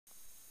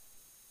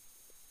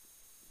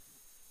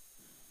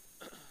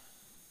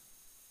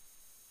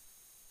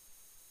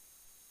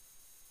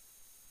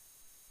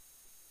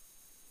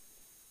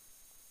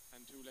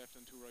2 left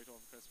and 2 right over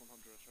crest 100,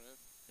 right?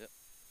 Yep.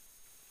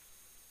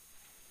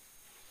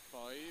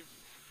 5,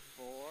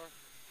 4,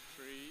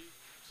 3,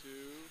 2,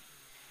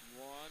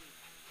 1,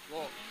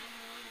 go.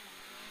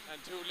 And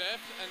 2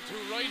 left and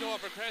 2 right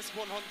over crest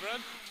 100.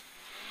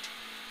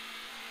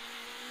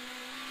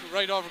 2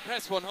 right over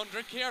crest 100.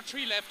 Care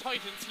 3 left, tight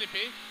and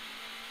slippy.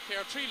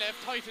 Care 3 left,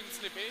 tight and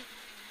slippy.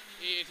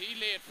 80,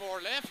 late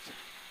 4 left.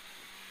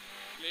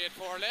 Late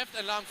 4 left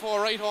and long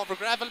 4 right over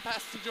gravel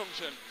past the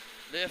junction.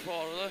 Late 4,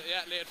 is it?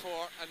 Yeah, late 4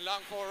 and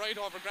long 4 right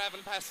over gravel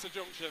past the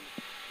junction.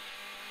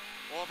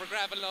 Over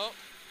gravel now.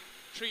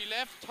 3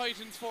 left,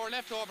 tightens 4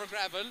 left over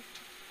gravel.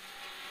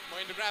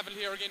 Mind the gravel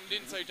here again, the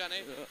inside,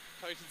 Johnny. Yeah.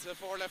 Tightens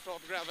 4 left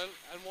over gravel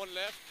and 1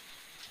 left.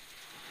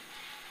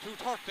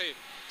 230.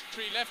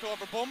 3 left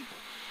over bump.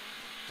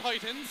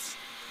 Tightens.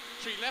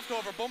 3 left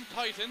over bump,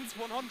 tightens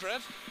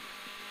 100.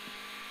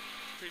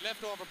 3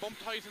 left over bump,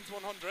 tightens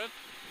 100.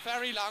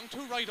 Very long,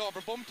 2 right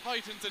over bump,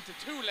 tightens into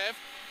 2 left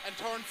and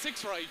turn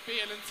 6 right,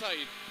 bail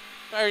inside.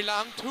 Very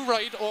long, 2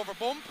 right over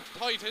bump,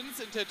 tightens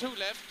into 2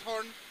 left,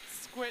 turn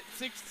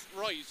 6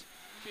 right,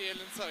 bail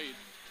inside.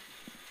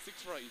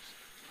 6 right.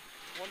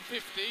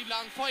 150,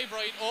 long 5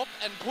 right up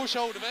and push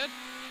out of it.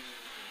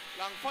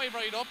 Long 5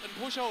 right up and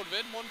push out of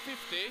it,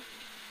 150.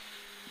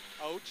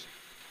 Out.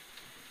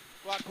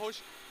 Go on,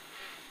 push.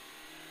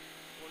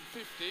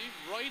 150,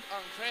 right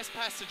on crest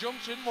past the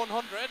junction, 100,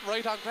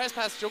 right on crest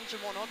past junction,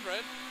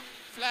 100,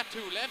 flat 2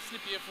 left,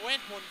 slippy if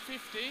wet,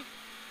 150,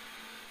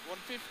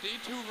 150,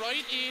 2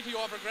 right, 80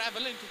 over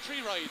gravel into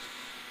 3 right,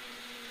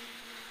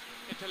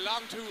 into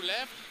long 2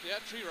 left,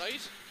 yeah, 3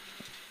 right,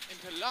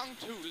 into long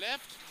 2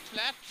 left,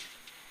 flat,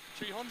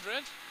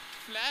 300,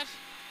 flat,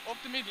 up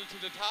the middle to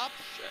the top,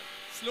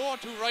 slow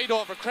 2 right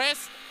over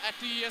crest, at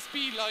the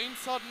speed line,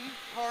 sudden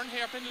turn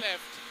hairpin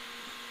left,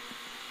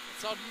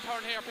 sudden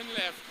turn hairpin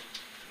left.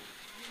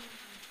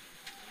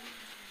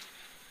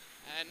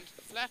 And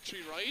flat 3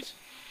 right,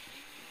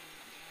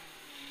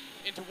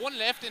 into 1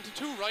 left, into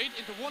 2 right,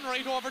 into 1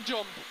 right over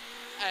jump,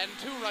 and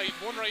 2 right,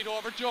 1 right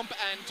over jump,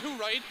 and 2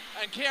 right,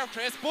 and care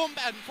crest, bump,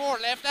 and 4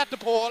 left at the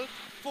pole,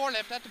 4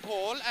 left at the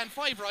pole, and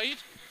 5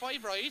 right,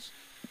 5 right,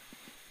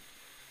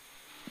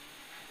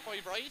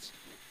 5 right,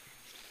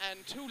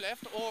 and 2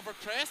 left over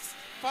crest,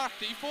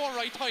 40, 4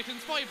 right,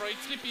 tightens, 5 right,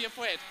 slippy if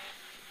wet,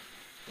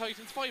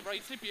 tightens, 5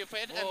 right, slippy if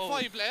wet, and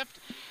 5 left,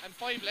 and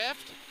 5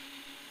 left,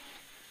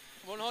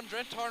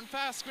 100, turn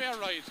fast, square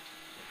right.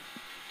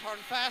 Turn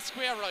fast,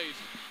 square right.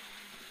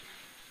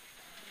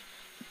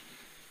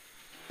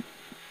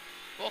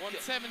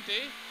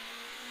 170.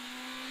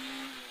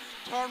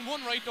 Turn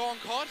 1 right, down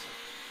cut.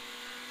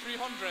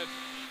 300.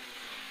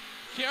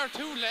 Care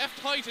 2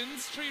 left,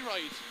 tightens, 3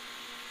 right.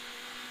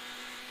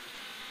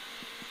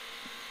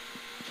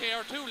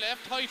 Care 2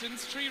 left,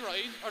 tightens, 3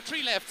 right. Or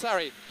 3 left,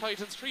 sorry.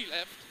 Tightens, 3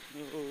 left.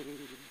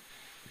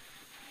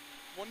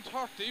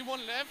 130,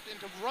 1 left,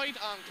 into right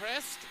on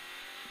crest.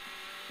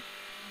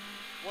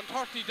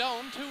 130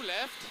 down, 2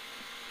 left.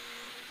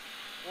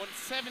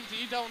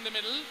 170 down the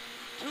middle.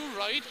 2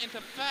 right, into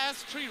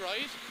fast 3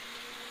 right.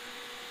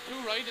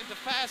 2 right, into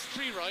fast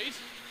 3 right.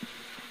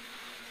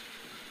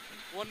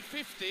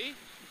 150.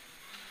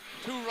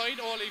 2 right,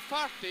 only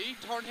 40.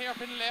 Turn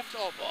hairpin left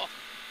up.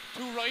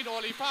 2 right,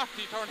 only 40.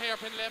 Turn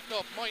hairpin left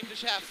up. Mind the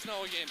shafts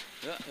now again.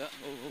 Yeah, yeah.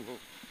 Oh.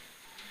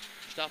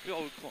 Stop your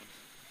old cunt.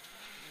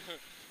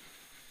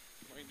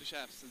 Mind the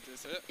shafts, is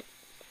this it?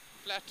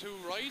 Flat 2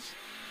 right.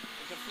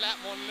 Into flat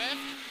 1 left,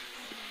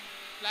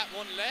 flat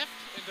 1 left,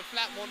 into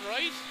flat 1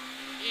 right,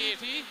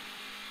 80,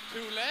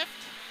 2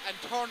 left, and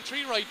turn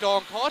 3 right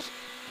down cut,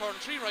 turn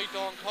 3 right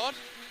down cut,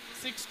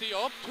 60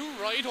 up, 2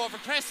 right over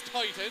crest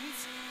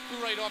tightens,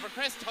 2 right over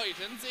crest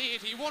tightens,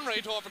 80, 1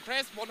 right over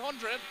crest,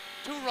 100,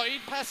 2 right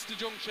past the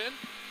junction,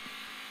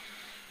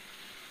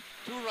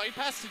 2 right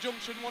past the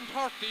junction,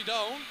 130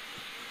 down,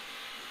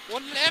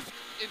 1 left,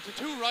 into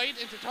 2 right,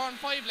 into turn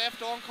 5 left,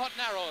 down cut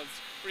narrows.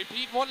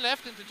 Repeat, 1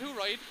 left, into 2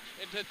 right,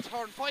 into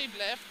turn 5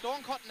 left,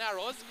 don't cut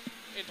narrows,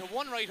 into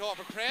 1 right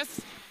over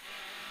crest,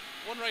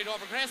 1 right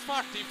over crest,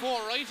 40,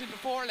 4 right, into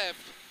 4 left,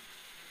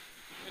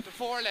 into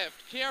 4 left,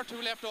 care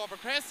 2 left over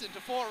crest, into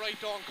 4 right,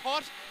 don't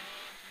cut,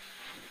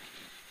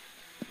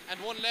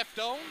 and 1 left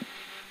down,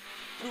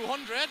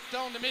 200,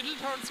 down the middle,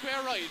 turn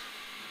square right,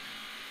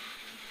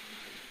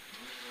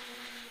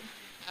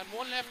 and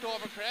 1 left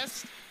over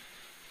crest,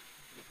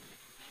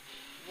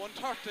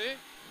 130,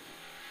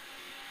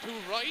 2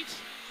 right,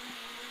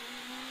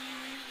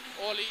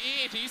 only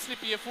 80,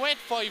 slippy if wet,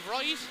 5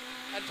 right,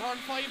 and turn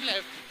 5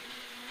 left.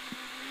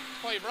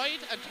 5 right,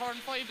 and turn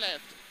 5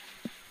 left.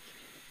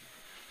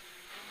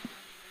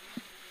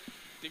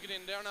 Dig it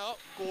in there now,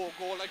 go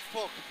like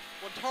fuck.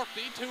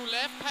 130, 2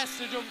 left, past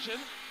the junction.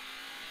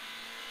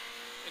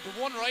 Into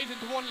 1 right,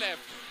 into 1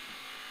 left.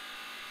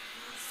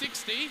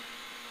 60,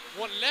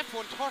 1 left,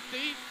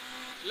 130,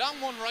 long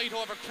 1 right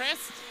over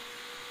crest,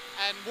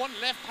 and 1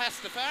 left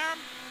past the farm.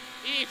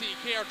 80,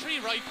 care 3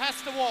 right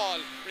past the wall.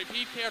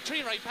 Repeat, care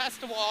 3 right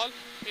past the wall,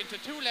 into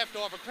 2 left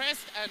over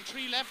crest and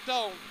 3 left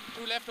down.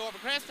 2 left over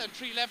crest and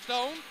 3 left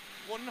down.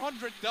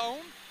 100 down.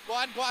 Go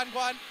on.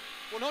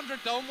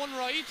 100 down, 1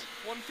 right,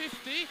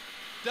 150,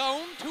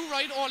 down, 2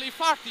 right, only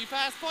 40,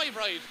 fast 5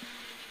 right.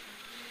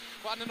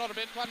 Go on another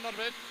bit,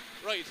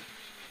 right.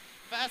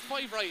 Fast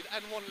 5 right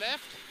and 1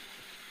 left.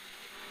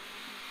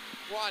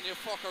 Go on, you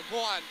fucker, go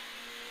on.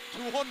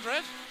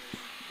 200,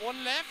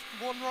 1 left,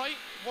 1 right,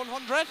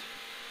 100.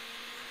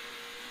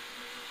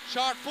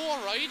 Short 4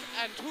 right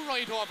and 2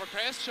 right over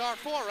crest, short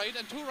 4 right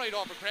and 2 right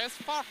over crest,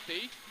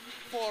 40.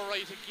 4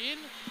 right again,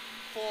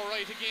 4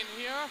 right again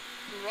here,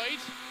 2 right,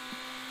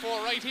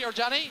 4 right here,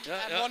 Johnny,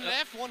 and 1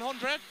 left,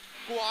 100.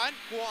 Go on,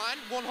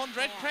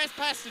 100. Crest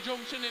past the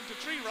junction into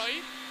 3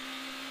 right.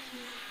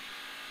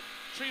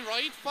 3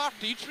 right,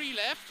 40, 3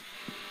 left.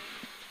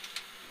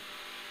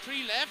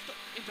 3 left,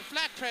 into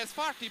flat crest,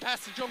 40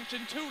 past the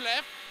junction, 2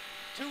 left.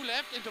 2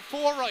 left, into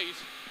 4 right.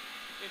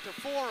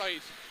 Into 4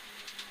 right.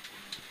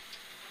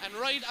 And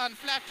right on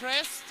flat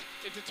crest,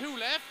 into 2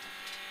 left.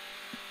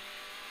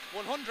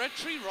 100,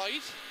 3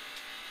 right.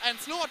 And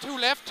slow 2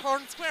 left,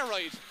 turn square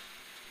right.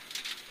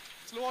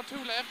 Slow 2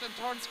 left and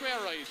turn square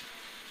right.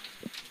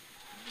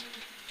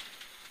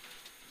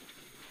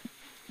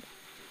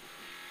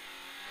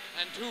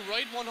 And 2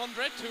 right,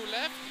 100, 2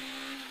 left.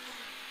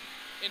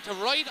 Into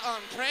right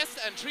on crest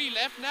and 3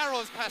 left,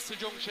 narrows past the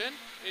junction.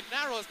 It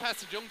narrows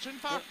past the junction,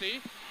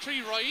 40,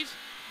 3 right,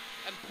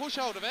 and push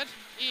out of it.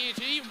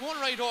 80, 1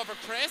 right over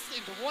crest,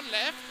 into 1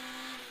 left.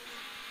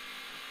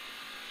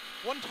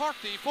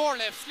 130, 4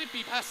 left,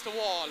 slippy past the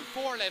wall.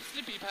 4 left,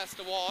 slippy past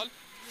the wall.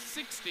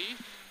 60,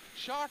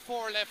 short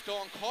 4 left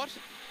on cut.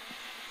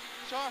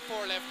 Short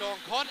 4 left on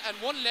cut, and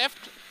 1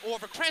 left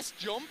over crest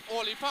jump,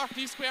 only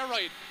 40 square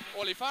right.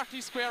 Only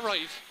 40 square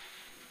right.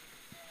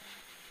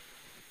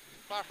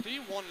 40,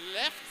 1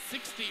 left,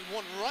 60,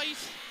 1 right.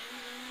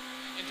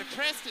 Into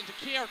crest, into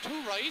care 2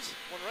 right.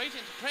 1 right,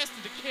 into crest,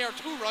 into care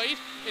 2 right.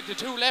 Into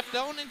 2 left,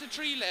 down into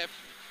 3 left.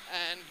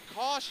 And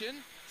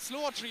caution,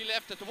 slow 3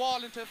 left at the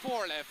wall into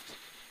 4 left.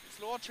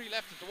 Slow 3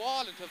 left at the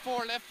wall into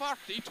 4 left,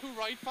 40, 2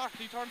 right,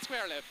 40, turn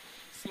square left.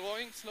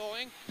 Slowing,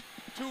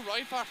 2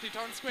 right, 40,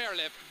 turn square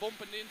left.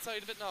 Bumping the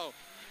inside of it now.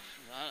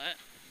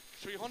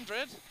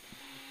 300.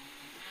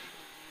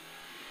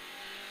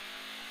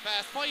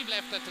 Fast 5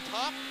 left at the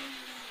top.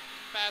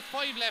 Fast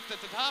 5 left at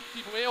the top,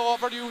 keep away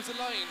over the user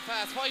line.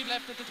 Fast 5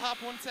 left at the top,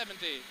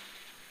 170.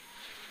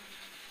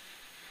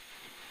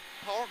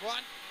 Power, go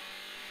on.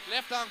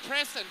 Left on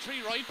crest and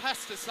 3 right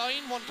past the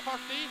sign,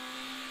 130.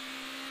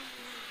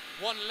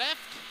 1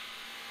 left,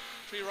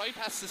 3 right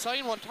past the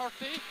sign,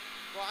 130.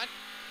 Go on.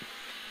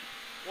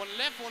 1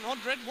 left,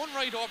 100, 1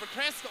 right over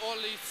crest,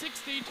 only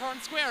 60,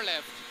 turn square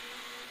left.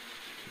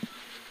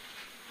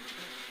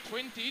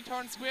 20,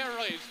 turn square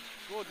right.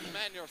 Good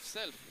man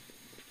yourself.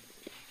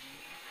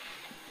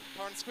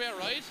 Turn square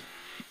right.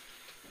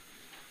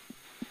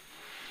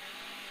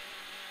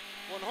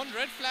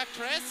 100, flat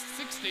crest,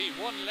 60,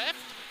 1 left.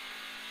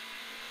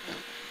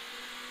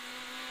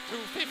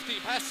 250,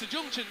 past the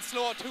junction,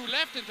 slow 2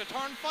 left into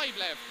turn 5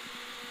 left.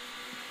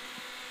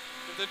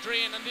 With the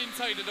drain on the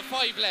inside of the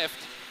 5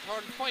 left.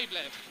 Turn 5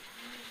 left.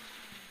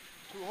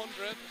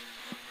 200.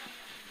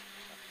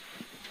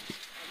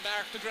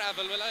 Mark the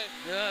gravel, will I?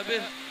 Yeah, a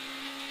bit.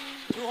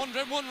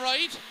 200, 1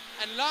 right,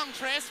 and long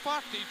crest,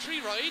 40,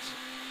 3 right.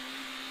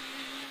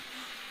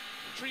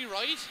 3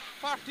 right,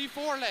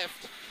 44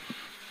 left.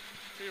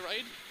 3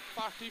 right,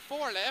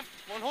 44 left,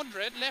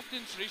 100, left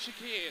entry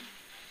chicane.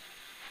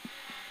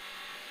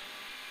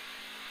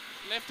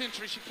 Left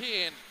entry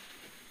chicane.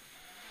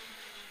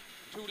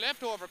 2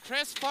 left over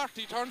crest,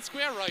 40, turn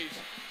square right.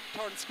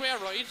 Turn square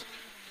right.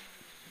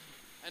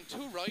 And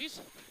 2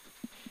 right.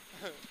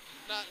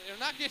 You're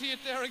not getting it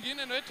there again,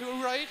 in it. 2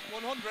 right,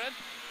 100.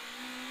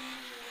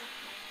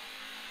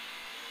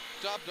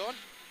 Job done.